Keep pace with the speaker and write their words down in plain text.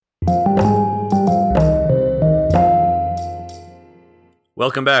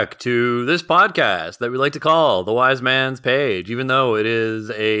Welcome back to this podcast that we like to call The Wise Man's Page, even though it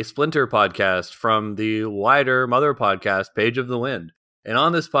is a splinter podcast from the wider mother podcast, Page of the Wind. And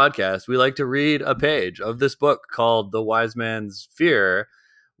on this podcast, we like to read a page of this book called The Wise Man's Fear,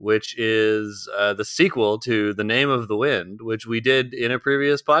 which is the sequel to The Name of the Wind, which we did in a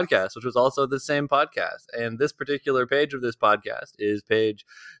previous podcast, which was also the same podcast. And this particular page of this podcast is page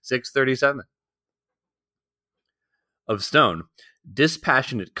 637. Of Stone.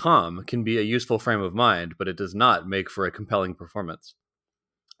 Dispassionate calm can be a useful frame of mind, but it does not make for a compelling performance.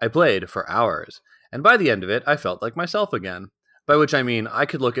 I played for hours, and by the end of it, I felt like myself again. By which I mean I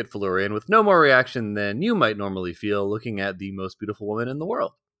could look at Felurian with no more reaction than you might normally feel looking at the most beautiful woman in the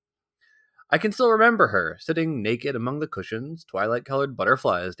world. I can still remember her, sitting naked among the cushions, twilight-colored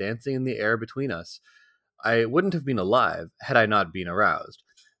butterflies dancing in the air between us. I wouldn't have been alive had I not been aroused.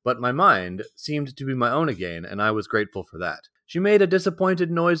 But my mind seemed to be my own again, and I was grateful for that. She made a disappointed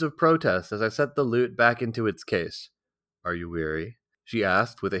noise of protest as I set the lute back into its case. "Are you weary?" she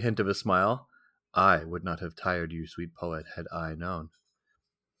asked, with a hint of a smile. "I would not have tired you, sweet poet, had I known."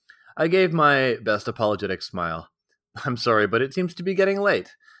 I gave my best apologetic smile. "I'm sorry, but it seems to be getting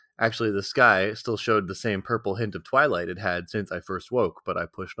late." Actually, the sky still showed the same purple hint of twilight it had since I first woke, but I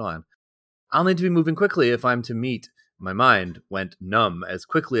pushed on. "I'll need to be moving quickly if I'm to meet..." My mind went numb as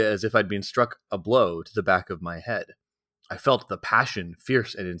quickly as if I'd been struck a blow to the back of my head. I felt the passion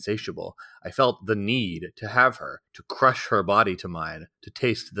fierce and insatiable. I felt the need to have her, to crush her body to mine, to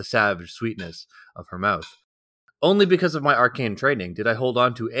taste the savage sweetness of her mouth. Only because of my arcane training did I hold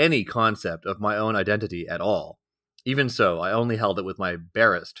on to any concept of my own identity at all. Even so, I only held it with my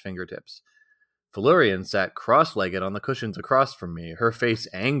barest fingertips. Felurian sat cross-legged on the cushions across from me, her face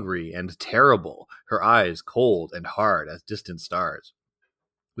angry and terrible, her eyes cold and hard as distant stars.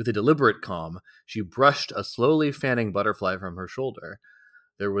 With a deliberate calm, she brushed a slowly fanning butterfly from her shoulder.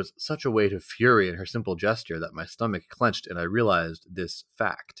 There was such a weight of fury in her simple gesture that my stomach clenched and I realized this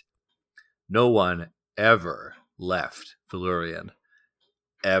fact. No one ever left Felurian.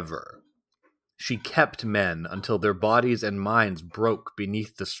 Ever. She kept men until their bodies and minds broke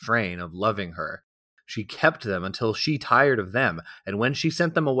beneath the strain of loving her. She kept them until she tired of them, and when she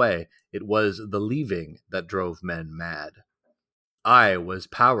sent them away, it was the leaving that drove men mad. I was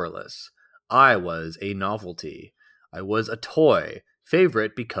powerless. I was a novelty. I was a toy,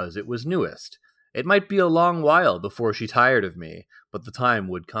 favorite because it was newest. It might be a long while before she tired of me, but the time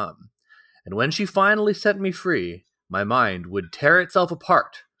would come. And when she finally set me free, my mind would tear itself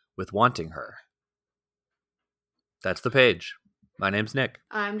apart with wanting her. That's the page. My name's Nick.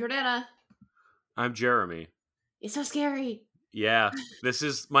 I'm Jordana. I'm Jeremy. It's so scary. Yeah, this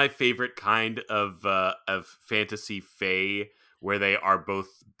is my favorite kind of fantasy fae, where they are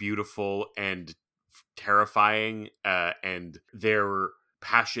both beautiful and terrifying, and their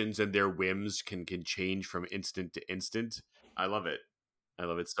passions and their whims can change from instant to instant. I love it. I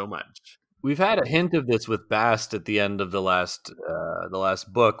love it so much. We've had a hint of this with Bast at the end of the last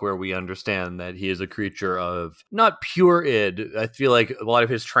book, where we understand that he is a creature of not pure id. I feel like a lot of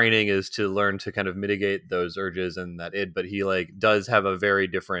his training is to learn to kind of mitigate those urges and that id, but he does have a very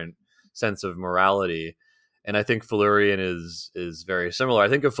different sense of morality. And I think Felurian is very similar. I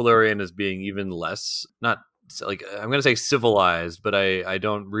think of Felurian as being even less, not like, I'm going to say civilized, but I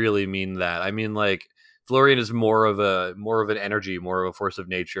don't really mean that. I mean, like, Felurian is more of an energy, more of a force of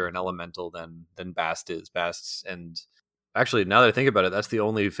nature, an elemental than Bast is. Bast's, and actually, now that I think about it, that's the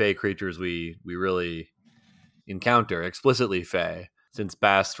only Fae creatures we really encounter explicitly Fae, since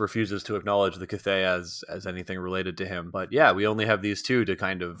Bast refuses to acknowledge the Cathay as anything related to him. But yeah, we only have these two to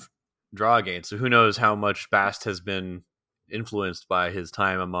kind of draw against. So who knows how much Bast has been influenced by his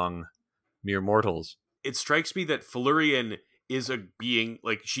time among mere mortals. It strikes me that Felurian is a being,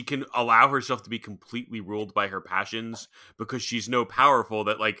 like, she can allow herself to be completely ruled by her passions because she's no powerful,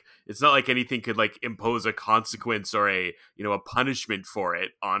 that, like, it's not like anything could, like, impose a consequence or a punishment for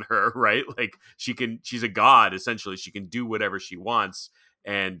it on her, right? Like, she's a god, essentially. She can do whatever she wants,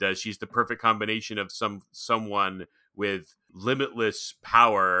 and she's the perfect combination of someone with limitless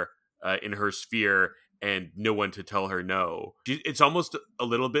power in her sphere and no one to tell her no. It's almost a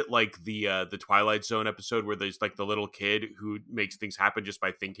little bit like the Twilight Zone episode where there's, like, the little kid who makes things happen just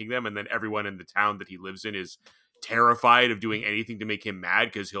by thinking them, and then everyone in the town that he lives in is terrified of doing anything to make him mad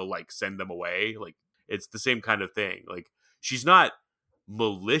because he'll, like, send them away. Like, it's the same kind of thing. Like, she's not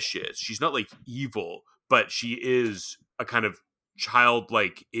malicious, she's not, like, evil, but she is a kind of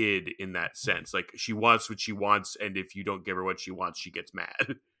childlike id in that sense. Like, she wants what she wants, and if you don't give her what she wants, she gets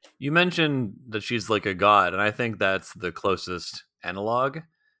mad. You mentioned that she's like a god, and I think that's the closest analog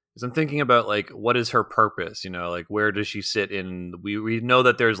Because I'm thinking about like what is her purpose, like where does she sit in we know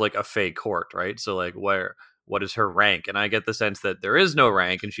that there's like a Fae court, right? So like what is her rank? And I get the sense that there is no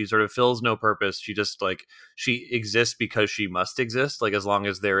rank and she sort of fills no purpose. She just like she exists because she must exist. Like as long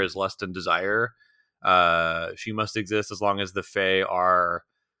as there is lust and desire, she must exist. As long as the Fae are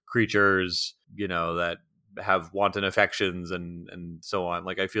creatures, that have wanton affections and so on.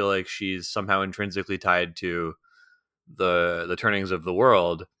 Like I feel like she's somehow intrinsically tied to the turnings of the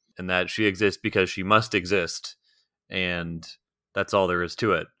world, and that she exists because she must exist, and that's all there is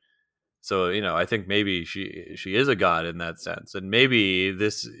to it. So I think maybe she is a god in that sense, and maybe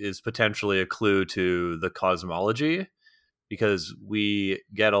this is potentially a clue to the cosmology, because we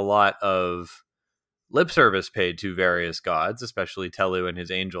get a lot of lip service paid to various gods, especially Telu and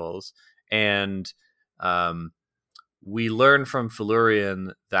his angels, and we learn from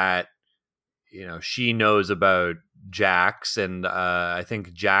Felurian that she knows about Jax, and I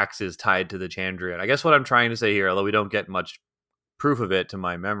think Jax is tied to the Chandrian. I guess what I'm trying to say here, although we don't get much proof of it to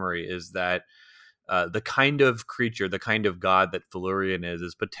my memory, is that the kind of creature, the kind of god that Felurian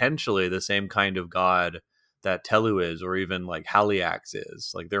is potentially the same kind of god that Telu is, or even like Haliax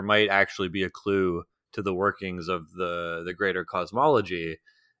is. Like there might actually be a clue to the workings of the greater cosmology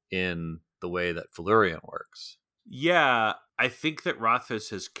in the way that Felurian works. Yeah, I think that Rothfuss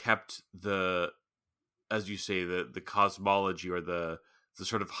has kept as you say, the cosmology or the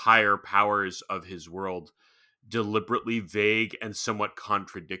sort of higher powers of his world deliberately vague and somewhat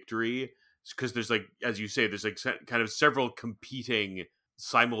contradictory, because there's like, as you say, there's like kind of several competing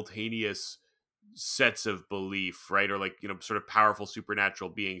simultaneous sets of belief, right? Or like, sort of powerful supernatural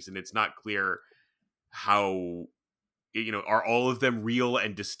beings, and it's not clear how, are all of them real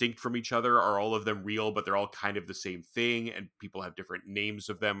and distinct from each other? Are all of them real, but they're all kind of the same thing, and people have different names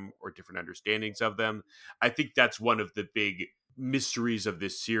of them or different understandings of them? I think that's one of the big mysteries of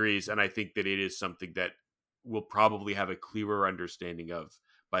this series, and I think that it is something that we'll probably have a clearer understanding of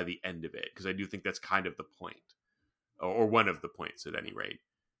by the end of it, because I do think that's kind of the point, or one of the points at any rate.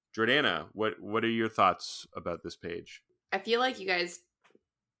 Jordana, what are your thoughts about this page? I feel like you guys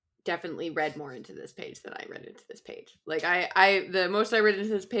definitely read more into this page than I read into this page. Like I the most I read into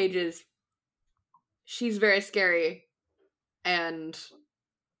this page is she's very scary, and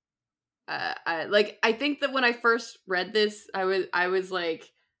I think that when I first read this, I was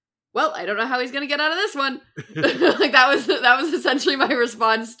like, well, I don't know how he's gonna get out of this one. Like that was essentially my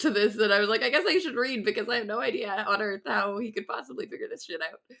response to this, and I was like, I guess I should read because I have no idea on earth how he could possibly figure this shit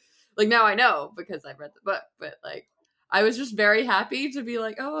out. Like now I know because I've read the book, but like I was just very happy to be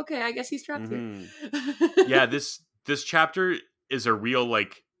like, oh, okay, I guess he's trapped here. Yeah, this chapter is a real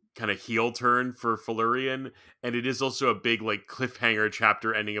like kind of heel turn for Felurian, and it is also a big like cliffhanger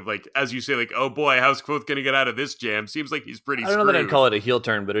chapter ending of like, as you say, like, oh boy, how's Kvothe gonna get out of this jam? Seems like he's pretty screwed. I don't know that I'd call it a heel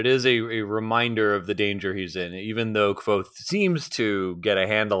turn, but it is a reminder of the danger he's in. Even though Kvothe seems to get a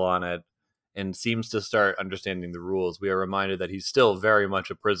handle on it and seems to start understanding the rules, we are reminded that he's still very much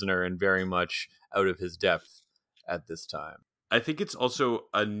a prisoner and very much out of his depth at this time. I think it's also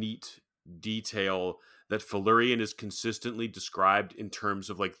a neat detail that Felurian is consistently described in terms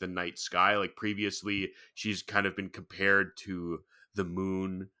of like the night sky. Like previously, she's kind of been compared to the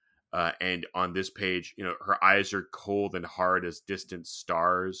moon, and on this page, her eyes are cold and hard as distant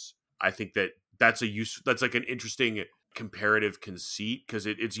stars. I think that's like an interesting comparative conceit, because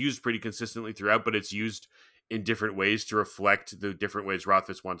it's used pretty consistently throughout, but it's used in different ways to reflect the different ways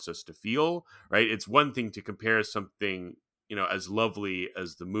Rothfuss wants us to feel, right? It's one thing to compare something, as lovely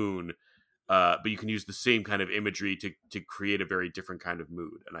as the moon, but you can use the same kind of imagery to create a very different kind of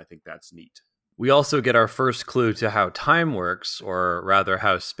mood, and I think that's neat. We also get our first clue to how time works, or rather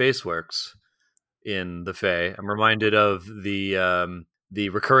how space works in the Fae. I'm reminded of the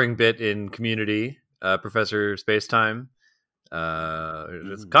recurring bit in Community, Professor Spacetime.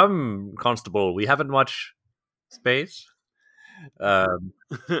 Come, Constable, we haven't much space.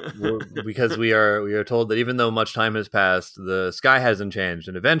 Because we are told that even though much time has passed, the sky hasn't changed,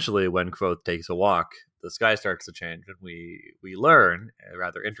 and eventually when Kvothe takes a walk, the sky starts to change, and we learn,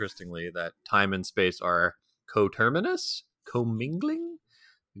 rather interestingly, that time and space are coterminous, commingling,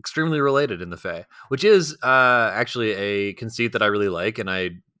 extremely related in the Fae, which is actually a conceit that I really like, and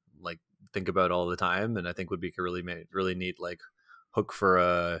I like think about all the time, and I think would be a really neat like hook for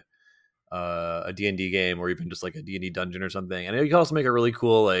a D&D game, or even just like a D&D dungeon or something. And you can also make a really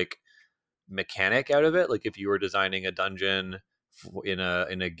cool like mechanic out of it. Like if you were designing a dungeon in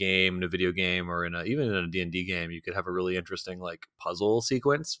a game, in a video game, or even in a D&D game, you could have a really interesting like puzzle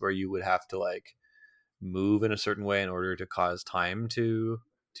sequence where you would have to like move in a certain way in order to cause time to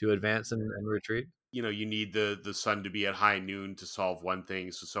advance and retreat. you need the sun to be at high noon to solve one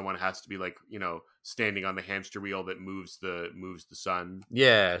thing, so someone has to be like, standing on the hamster wheel that moves the sun.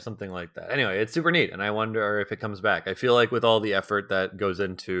 Yeah, something like that. Anyway, it's super neat, and I wonder if it comes back. I feel like with all the effort that goes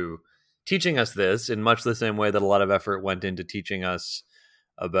into teaching us this, in much the same way that a lot of effort went into teaching us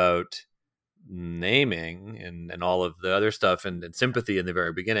about naming and all of the other stuff and sympathy in the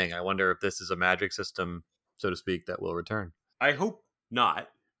very beginning, I wonder if this is a magic system, so to speak, that will return. I hope not,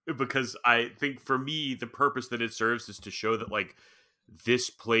 because I think for me, the purpose that it serves is to show that, like, this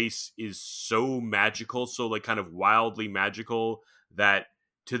place is so magical, so, like, kind of wildly magical, that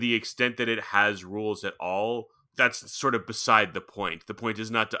to the extent that it has rules at all, that's sort of beside the point. The point is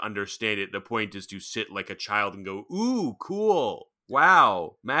not to understand it. The point is to sit like a child and go, ooh, cool.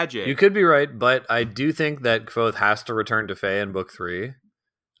 Wow, magic. You could be right, but I do think that Kvothe has to return to Fae in book 3.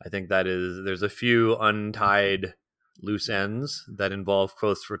 I think there's a few untied loose ends that involve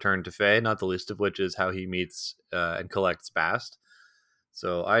Kvothe's return to Fae, not the least of which is how he meets and collects Bast.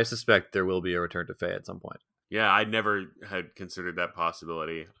 So I suspect there will be a return to Fae at some point. Yeah, I never had considered that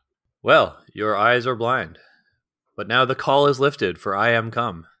possibility. Well, your eyes are blind. But now the call is lifted, for I am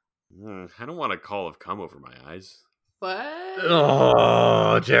come. I don't want a call of come over my eyes. What?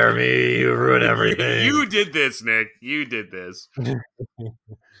 Oh, Jeremy, you ruined everything. You did this, Nick. You did this.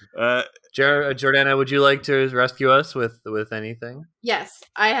 Jordana, would you like to rescue us with anything? Yes,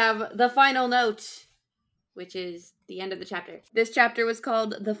 I have the final note, which is the end of the chapter. This chapter was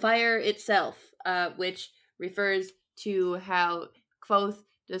called The Fire Itself, which refers to how Kvothe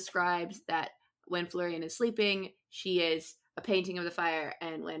describes that when Florian is sleeping, she is a painting of the fire,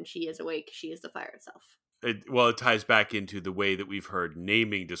 and when she is awake, she is the fire itself. It ties back into the way that we've heard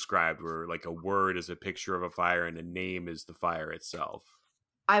naming described, where like a word is a picture of a fire and a name is the fire itself.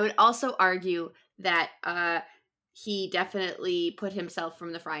 I would also argue that he definitely put himself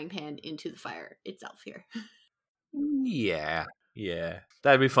from the frying pan into the fire itself here. Yeah.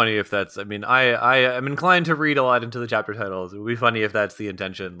 That'd be funny if that's... I mean, I am inclined to read a lot into the chapter titles. It would be funny if that's the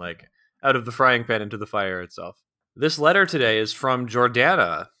intention, like, out of the frying pan into the fire itself. This letter today is from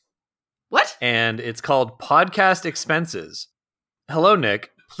Jordana. What? And it's called Podcast Expenses. Hello,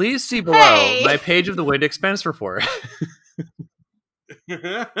 Nick. Please see below my page of the Wind expense report.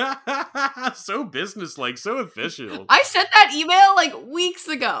 So businesslike, so official. I sent that email like weeks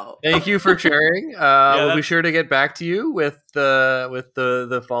ago. Thank you for sharing. We'll be sure to get back to you with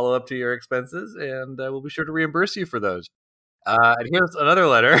the follow up to your expenses, and we'll be sure to reimburse you for those. And here's another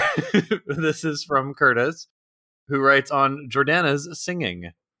letter. This is from Curtis, who writes on Jordana's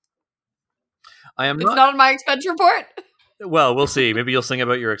singing. It's not on my expense report? Well, we'll see. Maybe you'll sing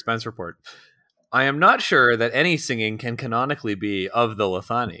about your expense report. I am not sure that any singing can canonically be of the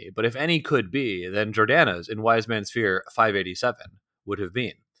Lethani, but if any could be, then Jordana's in Wise Man's Fear 587 would have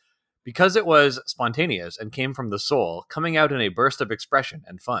been. Because it was spontaneous and came from the soul, coming out in a burst of expression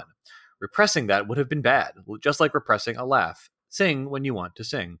and fun. Repressing that would have been bad, just like repressing a laugh. Sing when you want to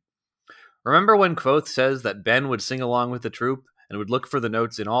sing. Remember when Kvothe says that Ben would sing along with the troupe and would look for the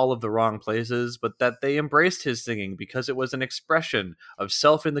notes in all of the wrong places, but that they embraced his singing because it was an expression of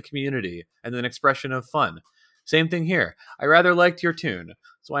self in the community and an expression of fun. Same thing here. I rather liked your tune,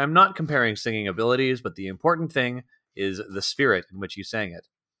 so I am not comparing singing abilities, but the important thing is the spirit in which you sang it.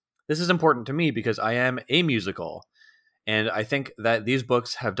 This is important to me because I am amusical, and I think that these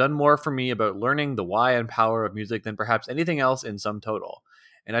books have done more for me about learning the why and power of music than perhaps anything else in sum total.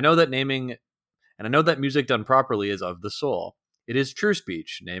 And I know that music done properly is of the soul. It is true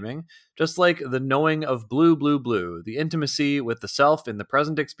speech, naming, just like the knowing of blue, blue, blue, the intimacy with the self in the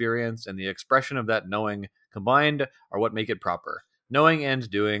present experience and the expression of that knowing combined are what make it proper. Knowing and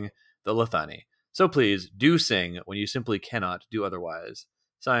doing the Lethani. So please, do sing when you simply cannot do otherwise.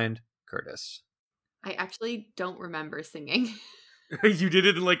 Signed, Curtis. I actually don't remember singing. You did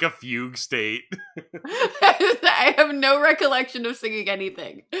it in like a fugue state. I have no recollection of singing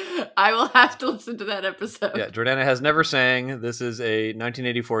anything. I will have to listen to that episode. Yeah, Jordana has never sang. This is a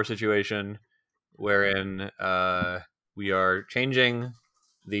 1984 situation wherein we are changing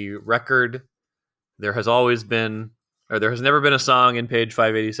the record. There has never been a song in page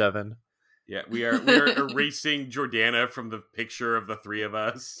 587. Yeah, we are erasing Jordana from the picture of the three of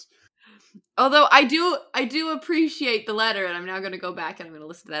us. Although I do appreciate the letter, and I'm now going to go back and I'm going to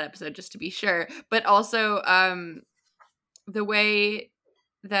listen to that episode just to be sure. But also, the way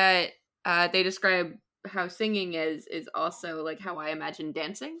that they describe how singing is also like how I imagine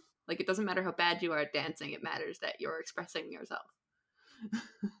dancing. Like, it doesn't matter how bad you are at dancing; it matters that you're expressing yourself.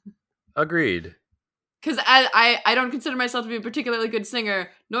 Agreed. Because I don't consider myself to be a particularly good singer,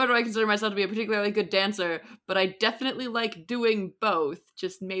 nor do I consider myself to be a particularly good dancer, but I definitely like doing both,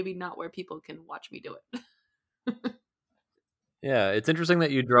 just maybe not where people can watch me do it. Yeah, it's interesting that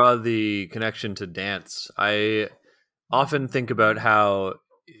you draw the connection to dance. I often think about how,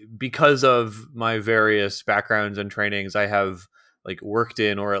 because of my various backgrounds and trainings, I have like worked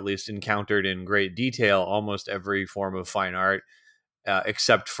in, or at least encountered in great detail, almost every form of fine art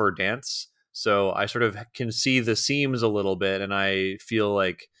except for dance. So I sort of can see the seams a little bit, and I feel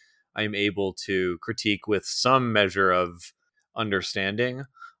like I'm able to critique with some measure of understanding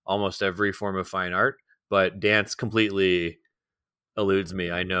almost every form of fine art. But dance completely eludes me.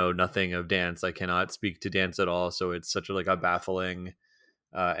 I know nothing of dance. I cannot speak to dance at all. So it's such a baffling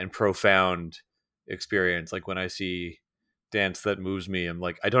and profound experience. Like when I see dance that moves me, I'm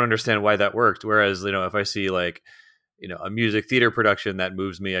like, I don't understand why that worked. Whereas, if I see like, a music theater production that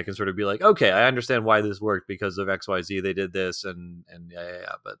moves me, I can sort of be like, okay, I understand why this worked because of XYZ. They did this and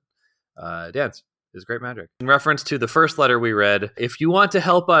yeah. But dance is great magic. In reference to the first letter we read, if you want to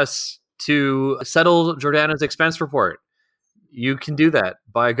help us to settle Jordana's expense report, you can do that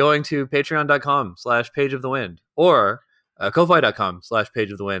by going to patreon.com/pageofthewind or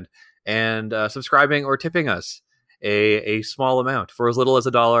ko-fi.com/pageofthewind and subscribing or tipping us a small amount. For as little as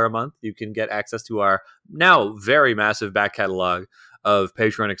 $1 a month, you can get access to our now very massive back catalog of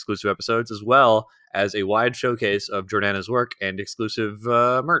Patreon exclusive episodes, as well as a wide showcase of Jordana's work and exclusive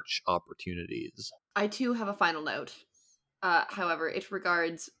merch opportunities. I too have a final note. However, it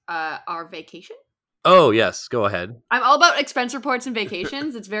regards our vacation. Oh, yes. Go ahead. I'm all about expense reports and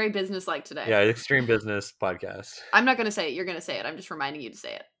vacations. It's very business-like today. Yeah, extreme business podcast. I'm not going to say it. You're going to say it. I'm just reminding you to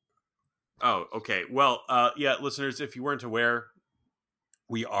say it. Oh, okay. Well, yeah, listeners, if you weren't aware,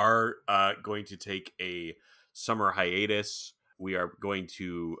 we are going to take a summer hiatus. We are going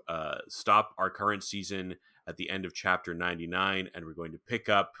to stop our current season at the end of chapter 99, and we're going to pick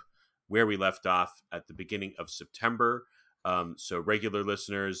up where we left off at the beginning of September. So regular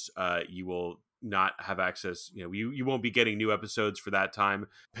listeners, you will not have access, you won't be getting new episodes for that time.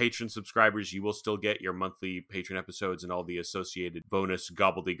 Patron subscribers, you will still get your monthly patron episodes and all the associated bonus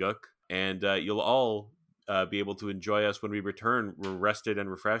gobbledygook. And you'll all be able to enjoy us when we return. We're rested and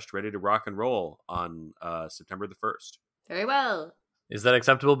refreshed, ready to rock and roll on September the 1st. Very well. Is that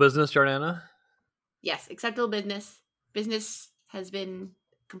acceptable business, Jordana? Yes, acceptable business. Business has been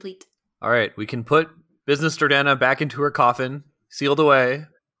complete. All right, we can put business Jordana back into her coffin, sealed away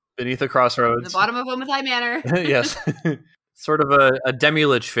beneath a crossroads. In the bottom of Omethai Manor. Yes. Sort of a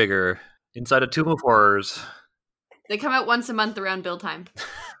demi-lich figure inside a tomb of horrors. They come out once a month around bill time.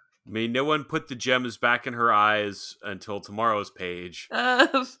 May no one put the gems back in her eyes until tomorrow's page.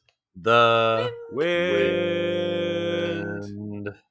 The Wind.